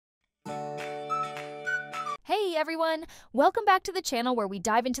Hey everyone! Welcome back to the channel where we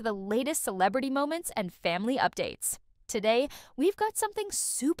dive into the latest celebrity moments and family updates. Today, we've got something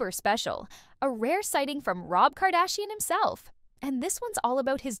super special, a rare sighting from Rob Kardashian himself. And this one's all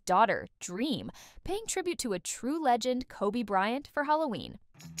about his daughter, Dream, paying tribute to a true legend, Kobe Bryant, for Halloween.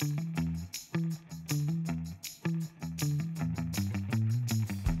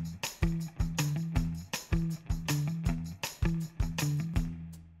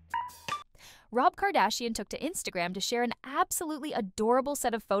 Rob Kardashian took to Instagram to share an absolutely adorable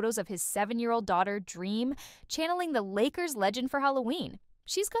set of photos of his 7-year-old daughter, Dream, channeling the Lakers legend for Halloween.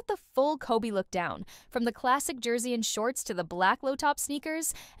 She's got the full Kobe look down, from the classic jersey and shorts to the black low-top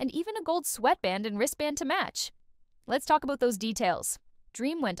sneakers, and even a gold sweatband and wristband to match. Let's talk about those details.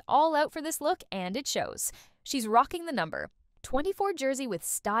 Dream went all out for this look, and it shows. She's rocking the number 24 jersey with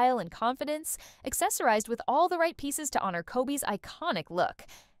style and confidence, accessorized with all the right pieces to honor Kobe's iconic look.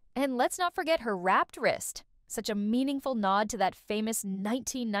 And let's not forget her wrapped wrist, such a meaningful nod to that famous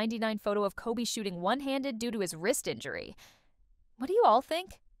 1999 photo of Kobe shooting one-handed due to his wrist injury. What do you all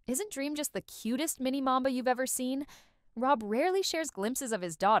think? Isn't Dream just the cutest mini mamba you've ever seen? Rob rarely shares glimpses of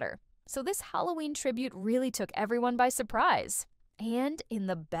his daughter, so this Halloween tribute really took everyone by surprise. And in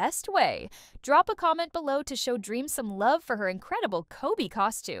the best way, drop a comment below to show Dream some love for her incredible Kobe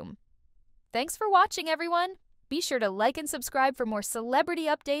costume. Thanks for watching, everyone! Be sure to like and subscribe for more celebrity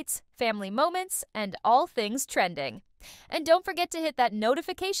updates, family moments, and all things trending. And don't forget to hit that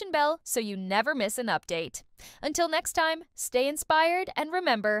notification bell so you never miss an update. Until next time, stay inspired and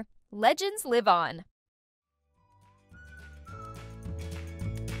remember, legends live on.